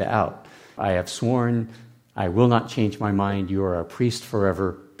stanza out. I have sworn, I will not change my mind, you are a priest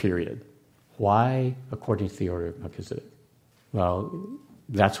forever, period. Why according to the order of Melchizedek? Well,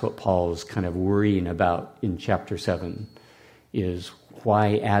 that's what Paul is kind of worrying about in chapter 7, is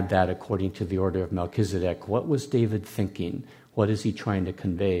why add that according to the order of Melchizedek? What was David thinking? What is he trying to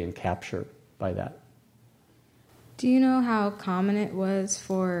convey and capture by that? Do you know how common it was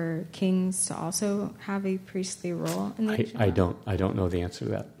for kings to also have a priestly role in the I don't know the answer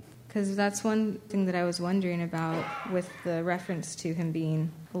to that. Because that's one thing that I was wondering about with the reference to him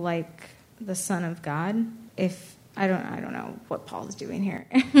being like the Son of God. If I don't know what Paul's doing here,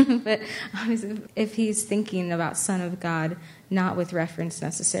 but if he's thinking about Son of God, not with reference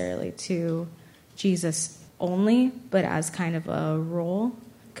necessarily to Jesus only, but as kind of a role,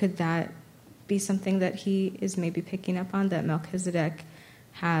 could that be something that he is maybe picking up on, that Melchizedek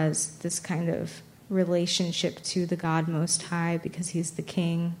has this kind of relationship to the God Most High because he's the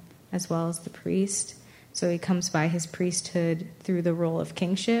king as well as the priest? So he comes by his priesthood through the role of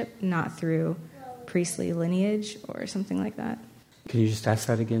kingship, not through priestly lineage or something like that. Can you just ask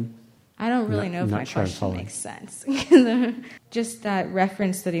that again? I don't really know if my question makes sense. Just that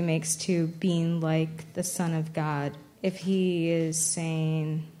reference that he makes to being like the Son of God. If he is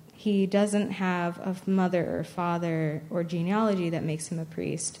saying he doesn't have a mother or father or genealogy that makes him a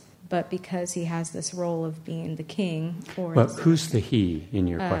priest, but because he has this role of being the king. But who's the he in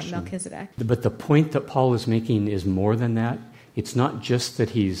your question? Melchizedek. But the point that Paul is making is more than that. It's not just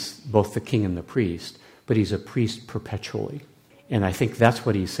that he's both the king and the priest, but he's a priest perpetually. And I think that's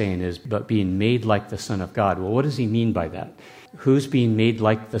what he's saying is, but being made like the Son of God. Well, what does he mean by that? Who's being made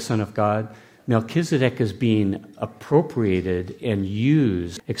like the Son of God? Melchizedek is being appropriated and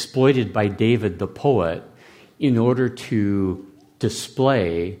used, exploited by David the poet in order to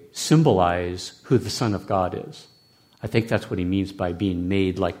display, symbolize who the Son of God is. I think that's what he means by being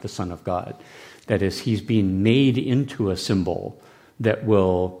made like the Son of God. That is, he's being made into a symbol that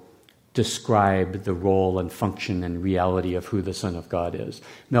will describe the role and function and reality of who the Son of God is.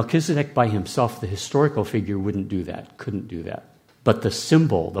 Melchizedek by himself, the historical figure, wouldn't do that, couldn't do that. But the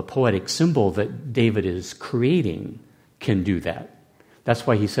symbol, the poetic symbol that David is creating can do that. That's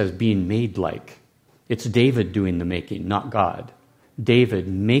why he says being made like. It's David doing the making, not God. David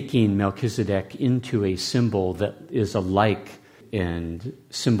making Melchizedek into a symbol that is alike and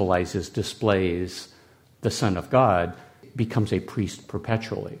symbolizes, displays the Son of God, becomes a priest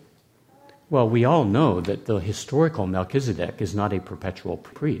perpetually. Well, we all know that the historical Melchizedek is not a perpetual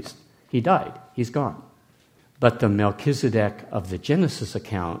priest. He died. He's gone. But the Melchizedek of the Genesis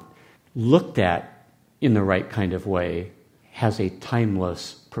account, looked at in the right kind of way, has a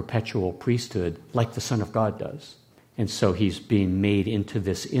timeless, perpetual priesthood like the Son of God does. And so he's being made into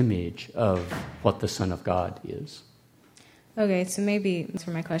this image of what the Son of God is. Okay, so maybe that's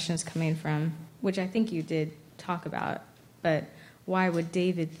where my question is coming from, which I think you did talk about, but why would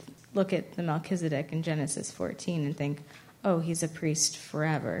David look at the Melchizedek in Genesis 14 and think, oh, he's a priest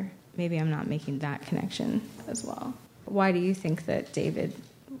forever? Maybe I'm not making that connection as well. Why do you think that David,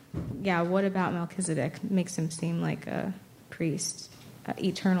 what about Melchizedek makes him seem like a priest, an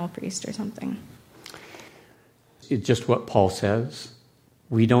eternal priest or something? It's just what Paul says.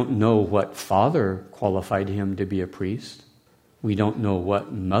 We don't know what father qualified him to be a priest. We don't know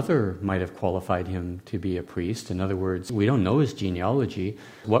what mother might have qualified him to be a priest. In other words, we don't know his genealogy.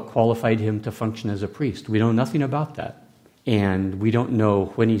 What qualified him to function as a priest? We know nothing about that. And we don't know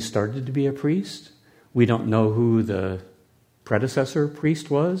when he started to be a priest. We don't know who the predecessor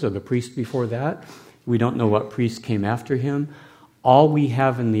priest was or the priest before that. We don't know what priest came after him. All we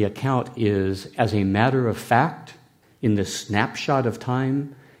have in the account is, as a matter of fact, in this snapshot of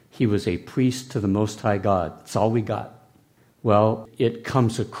time, he was a priest to the Most High God. That's all we got. Well, it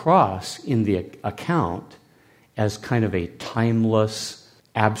comes across in the account as kind of a timeless,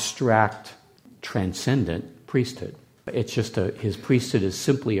 abstract, transcendent priesthood. It's just his priesthood is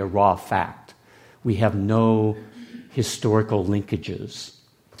simply a raw fact. We have no historical linkages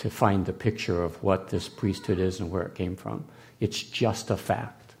to find the picture of what this priesthood is and where it came from. It's just a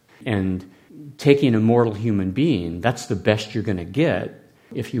fact. And taking a mortal human being, that's the best you're going to get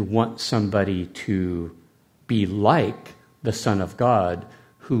if you want somebody to be like the Son of God,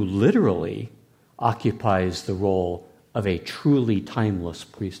 who literally occupies the role of a truly timeless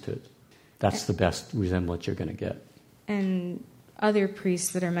priesthood. That's the best resemblance you're going to get. And other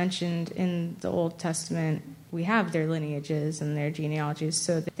priests that are mentioned in the Old Testament, we have their lineages and their genealogies,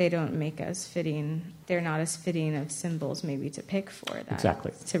 so that they don't make as fitting, they're not as fitting of symbols maybe to pick for that.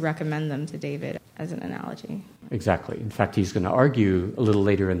 Exactly. To recommend them to David as an analogy. Exactly. In fact, he's going to argue a little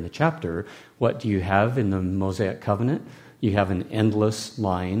later in the chapter, what do you have in the Mosaic covenant? You have an endless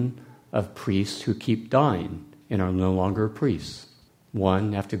line of priests who keep dying and are no longer priests,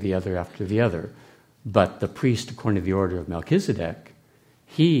 one after the other after the other. But the priest, according to the order of Melchizedek,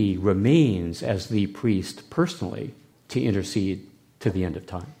 he remains as the priest personally to intercede to the end of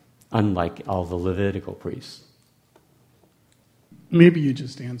time, unlike all the Levitical priests. Maybe you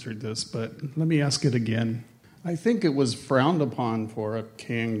just answered this, but let me ask it again. I think it was frowned upon for a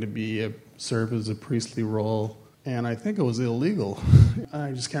king to serve as a priestly role, and I think it was illegal.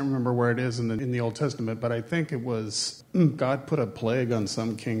 I just can't remember where it is in the Old Testament, but I think it was God put a plague on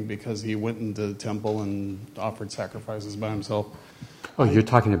some king because he went into the temple and offered sacrifices by himself. Oh, you're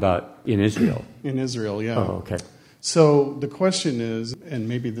talking about in Israel? In Israel, yeah. Oh, okay. So the question is, and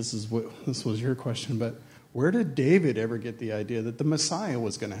maybe this was your question, but where did David ever get the idea that the Messiah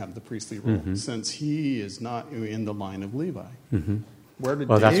was going to have the priestly role, since he is not in the line of Levi? Mm-hmm. Where did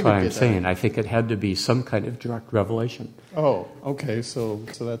well, David that's what I'm get saying. that? I think it had to be some kind of direct revelation. Oh, okay. So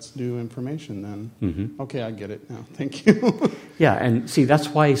that's new information then. Mm-hmm. Okay, I get it now. Thank you. Yeah, and see, that's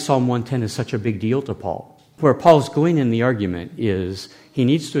why Psalm 110 is such a big deal to Paul. Where Paul's going in the argument is he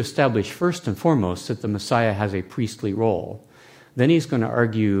needs to establish first and foremost that the Messiah has a priestly role. Then he's going to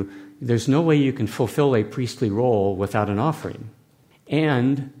argue there's no way you can fulfill a priestly role without an offering.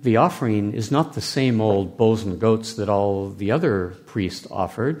 And the offering is not the same old bulls and goats that all the other priests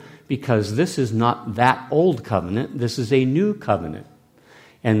offered, because this is not that old covenant, this is a new covenant.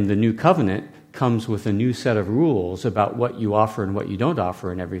 And the new covenant comes with a new set of rules about what you offer and what you don't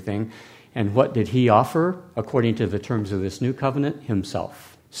offer and everything. And what did he offer, according to the terms of this new covenant?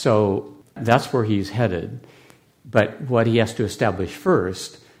 Himself. So that's where he's headed. But what he has to establish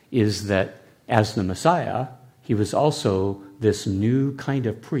first is that as the Messiah, he was also this new kind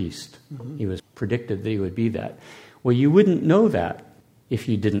of priest. Mm-hmm. He was predicted that he would be that. Well, you wouldn't know that if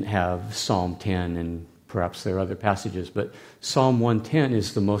you didn't have Psalm 10, and perhaps there are other passages, but Psalm 110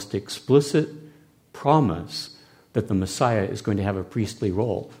 is the most explicit promise that the Messiah is going to have a priestly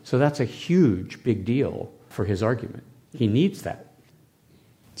role. So that's a huge, big deal for his argument. He needs that.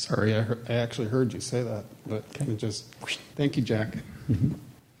 Sorry, I actually heard you say that, but thank you, Jack. Mm-hmm.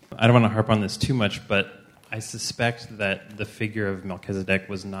 I don't want to harp on this too much, but I suspect that the figure of Melchizedek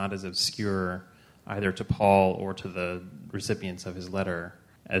was not as obscure either to Paul or to the recipients of his letter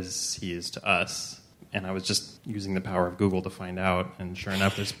as he is to us. And I was just using the power of Google to find out, and sure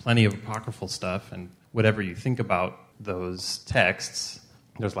enough, there's plenty of apocryphal stuff, and whatever you think about those texts,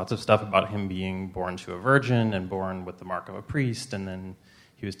 there's lots of stuff about him being born to a virgin and born with the mark of a priest, and then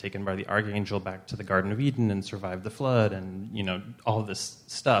he was taken by the archangel back to the Garden of Eden and survived the flood, and all this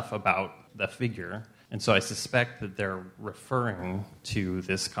stuff about the figure. And so I suspect that they're referring to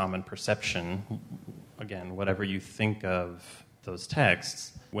this common perception. Again, whatever you think of those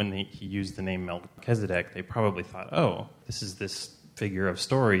texts, when he used the name Melchizedek, they probably thought, oh, this is this figure of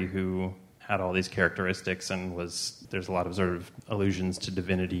story who had all these characteristics and there's a lot of sort of allusions to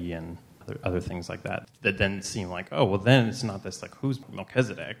divinity and other things like that then seem like, oh, well, then it's not this, like, who's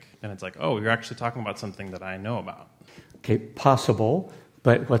Melchizedek? And it's like, oh, you're actually talking about something that I know about. Okay, possible.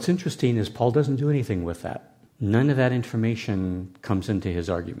 But what's interesting is Paul doesn't do anything with that. None of that information comes into his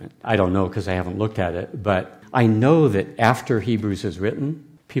argument. I don't know because I haven't looked at it, but I know that after Hebrews is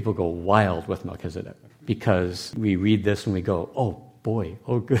written, people go wild with Melchizedek because we read this and we go, oh boy,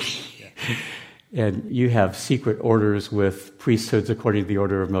 oh good. And you have secret orders with priesthoods according to the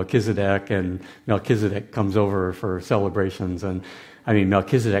order of Melchizedek, and Melchizedek comes over for celebrations. And I mean,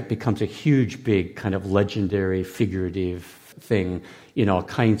 Melchizedek becomes a huge, big kind of legendary, figurative thing in all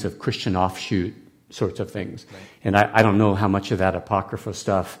kinds of Christian offshoot sorts of things. Right. And I don't know how much of that Apocrypha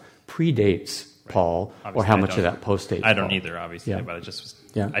stuff predates Paul, obviously, or how much of that postdates I don't Paul. Either, obviously, yeah. But I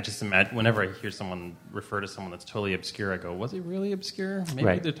just imagine whenever I hear someone refer to someone that's totally obscure, I go, was he really obscure?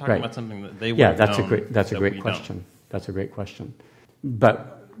 Maybe they're talking about something that they would have known. That's a great question. That's a great question.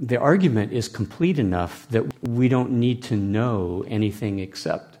 But the argument is complete enough that we don't need to know anything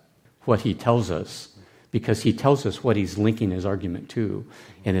except what he tells us, because he tells us what he's linking his argument to,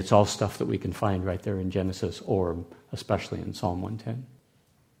 and it's all stuff that we can find right there in Genesis, or especially in Psalm 110.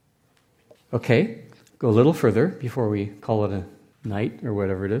 Okay, go a little further before we call it a night or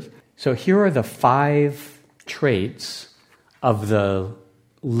whatever it is. So here are the 5 traits of the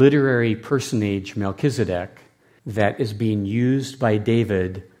literary personage Melchizedek that is being used by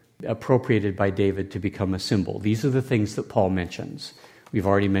David appropriated by David to become a symbol. These are the things that Paul mentions. We've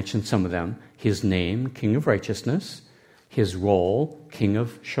already mentioned some of them. His name, King of Righteousness. His role, King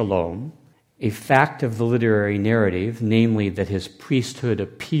of Shalom. A fact of the literary narrative, namely that his priesthood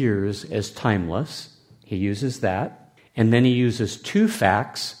appears as timeless. He uses that. And then he uses two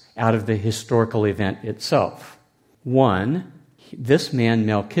facts out of the historical event itself. One, this man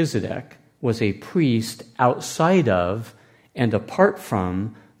Melchizedek was a priest outside of and apart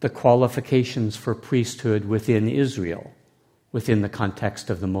from the qualifications for priesthood within Israel, within the context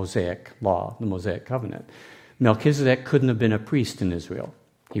of the Mosaic law, the Mosaic covenant. Melchizedek couldn't have been a priest in Israel.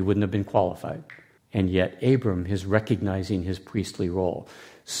 He wouldn't have been qualified. And yet Abram is recognizing his priestly role.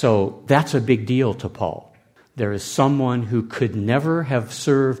 So that's a big deal to Paul. There is someone who could never have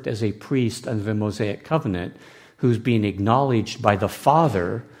served as a priest under the Mosaic covenant who's being acknowledged by the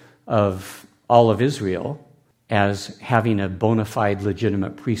father of all of Israel as having a bona fide,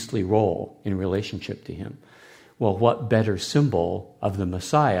 legitimate priestly role in relationship to him. Well, what better symbol of the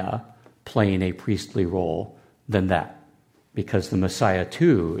Messiah playing a priestly role than that? Because the Messiah,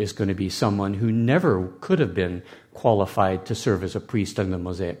 too, is going to be someone who never could have been qualified to serve as a priest under the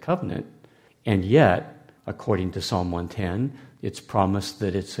Mosaic covenant. And yet, according to Psalm 110, it's promised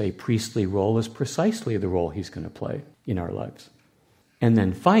that it's a priestly role is precisely the role he's going to play in our lives. And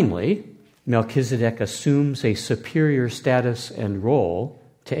then finally, Melchizedek assumes a superior status and role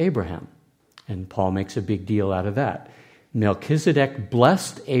to Abraham. And Paul makes a big deal out of that. Melchizedek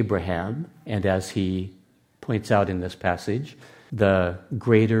blessed Abraham, and as he points out in this passage, the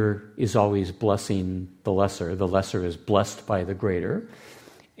greater is always blessing the lesser is blessed by the greater.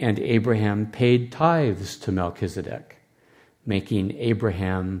 And Abraham paid tithes to Melchizedek, making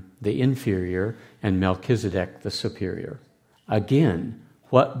Abraham the inferior and Melchizedek the superior. Again,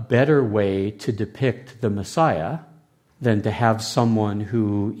 what better way to depict the Messiah than to have someone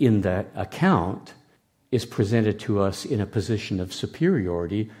who, in the account, is presented to us in a position of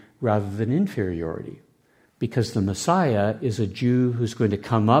superiority rather than inferiority? Because the Messiah is a Jew who's going to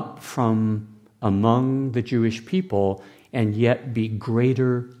come up from among the Jewish people and yet be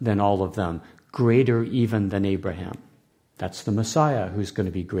greater than all of them, greater even than Abraham. That's the Messiah who's going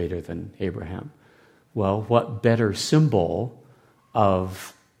to be greater than Abraham. Well, what better symbol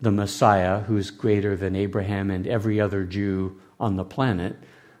of the Messiah who's greater than Abraham and every other Jew on the planet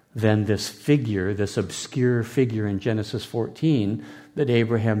than this figure, this obscure figure in Genesis 14 that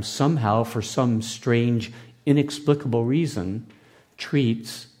Abraham somehow, for some strange, inexplicable reason,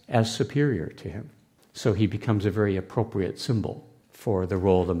 treats as superior to him. So he becomes a very appropriate symbol for the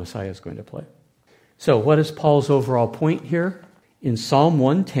role the Messiah is going to play. So what is Paul's overall point here? In Psalm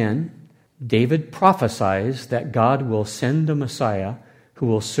 110, David prophesies that God will send a Messiah who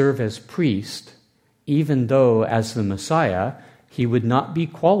will serve as priest, even though as the Messiah, he would not be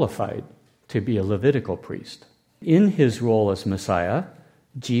qualified to be a Levitical priest. In his role as Messiah,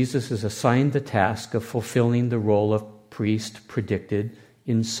 Jesus is assigned the task of fulfilling the role of priest predicted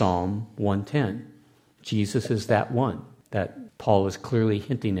in Psalm 110. Jesus is that one. That Paul is clearly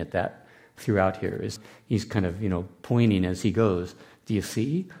hinting at that throughout here. He's kind of, pointing as he goes. Do you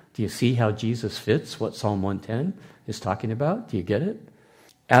see? Do you see how Jesus fits what Psalm 110 is talking about? Do you get it?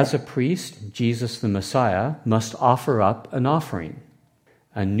 As a priest, Jesus the Messiah must offer up an offering.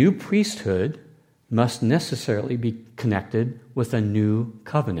 A new priesthood must necessarily be connected with a new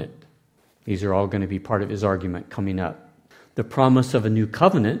covenant. These are all going to be part of his argument coming up. The promise of a new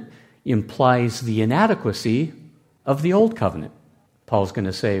covenant implies the inadequacy of the old covenant. Paul's going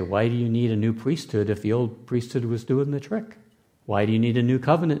to say, why do you need a new priesthood if the old priesthood was doing the trick? Why do you need a new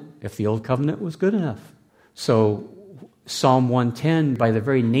covenant if the old covenant was good enough? So Psalm 110, by the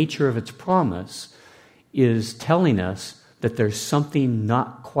very nature of its promise, is telling us that there's something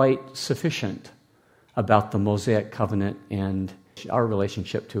not quite sufficient about the Mosaic covenant and our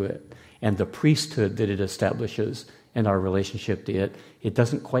relationship to it, and the priesthood that it establishes and our relationship to it. It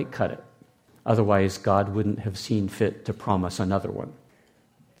doesn't quite cut it. Otherwise, God wouldn't have seen fit to promise another one.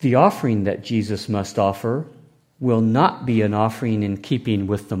 The offering that Jesus must offer will not be an offering in keeping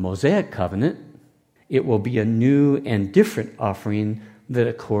with the Mosaic covenant. It will be a new and different offering that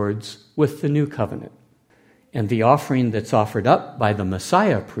accords with the new covenant. And the offering that's offered up by the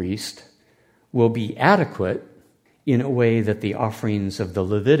Messiah priest will be adequate in a way that the offerings of the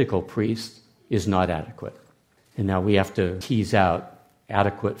Levitical priest is not adequate. And now we have to tease out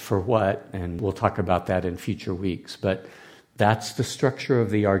adequate for what, and we'll talk about that in future weeks. But that's the structure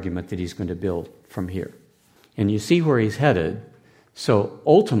of the argument that he's going to build from here. And you see where he's headed. So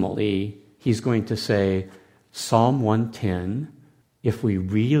ultimately, he's going to say, Psalm 110, if we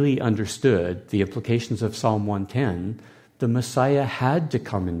really understood the implications of Psalm 110, the Messiah had to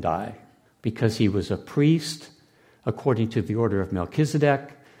come and die because he was a priest according to the order of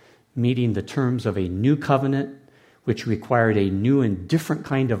Melchizedek, meeting the terms of a new covenant, which required a new and different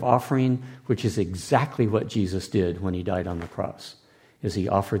kind of offering, which is exactly what Jesus did when he died on the cross, is he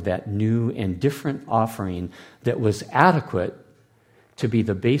offered that new and different offering that was adequate to be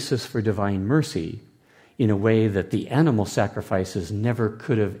the basis for divine mercy in a way that the animal sacrifices never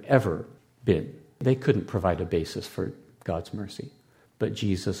could have ever been. They couldn't provide a basis for God's mercy, but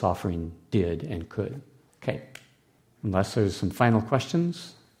Jesus' offering did and could. Okay, unless there's some final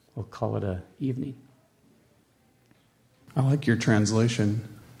questions, we'll call it an evening. I like your translation.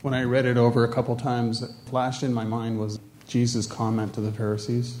 When I read it over a couple times, what flashed in my mind was Jesus' comment to the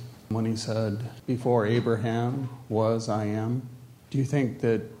Pharisees when he said, "Before Abraham was, I am." Do you think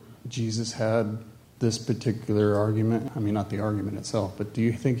that Jesus had this particular argument? I mean, not the argument itself, but do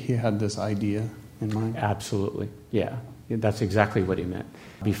you think he had this idea in mind? Absolutely, yeah. That's exactly what he meant.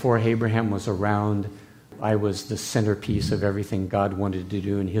 Before Abraham was around, I was the centerpiece of everything God wanted to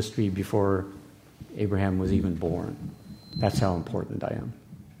do in history before Abraham was even born. That's how important I am.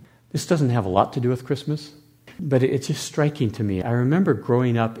 This doesn't have a lot to do with Christmas, but it's just striking to me. I remember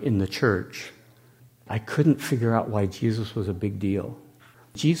growing up in the church, I couldn't figure out why Jesus was a big deal.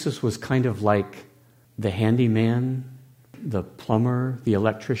 Jesus was kind of like the handyman, the plumber, the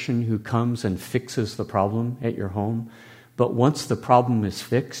electrician who comes and fixes the problem at your home. But once the problem is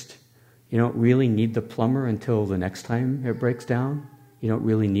fixed, you don't really need the plumber until the next time it breaks down. You don't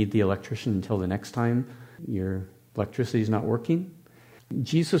really need the electrician until the next time your electricity is not working.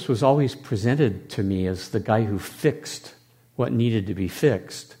 Jesus was always presented to me as the guy who fixed what needed to be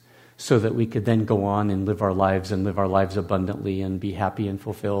fixed so that we could then go on and live our lives abundantly and be happy and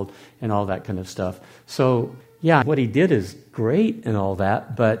fulfilled and all that kind of stuff. So, yeah, what he did is great and all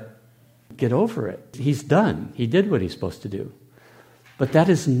that, but get over it. He's done. He did what he's supposed to do. But that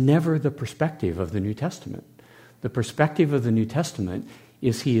is never the perspective of the New Testament. The perspective of the New Testament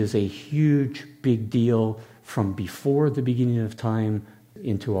is he is a huge, big deal from before the beginning of time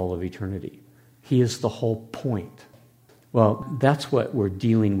into all of eternity. He is the whole point. Well, that's what we're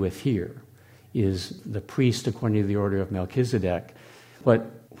dealing with here, is the priest according to the order of Melchizedek.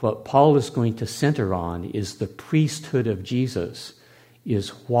 What Paul is going to center on is the priesthood of Jesus is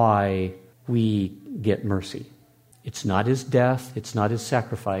why we get mercy. It's not his death, it's not his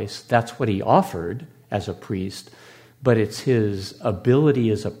sacrifice. That's what he offered as a priest, but it's his ability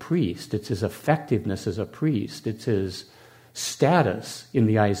as a priest, it's his effectiveness as a priest, it's his status in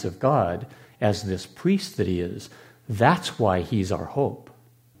the eyes of God as this priest that he is. That's why he's our hope.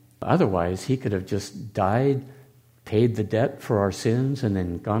 Otherwise, he could have just died, paid the debt for our sins, and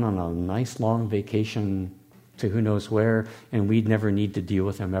then gone on a nice long vacation to who knows where, and we'd never need to deal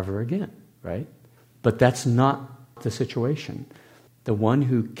with him ever again, right? But that's not the situation. The one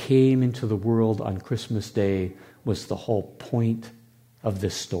who came into the world on Christmas Day was the whole point of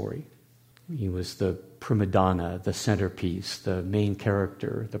this story. He was the prima donna, the centerpiece, the main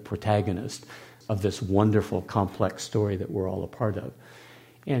character, the protagonist of this wonderful, complex story that we're all a part of.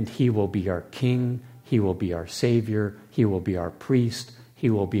 And he will be our king, he will be our savior, he will be our priest, he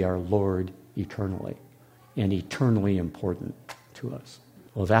will be our Lord eternally, and eternally important to us.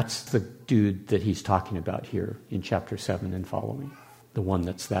 Well, that's the dude that he's talking about here in chapter 7 and following, the one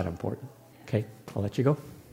that's that important. Okay, I'll let you go.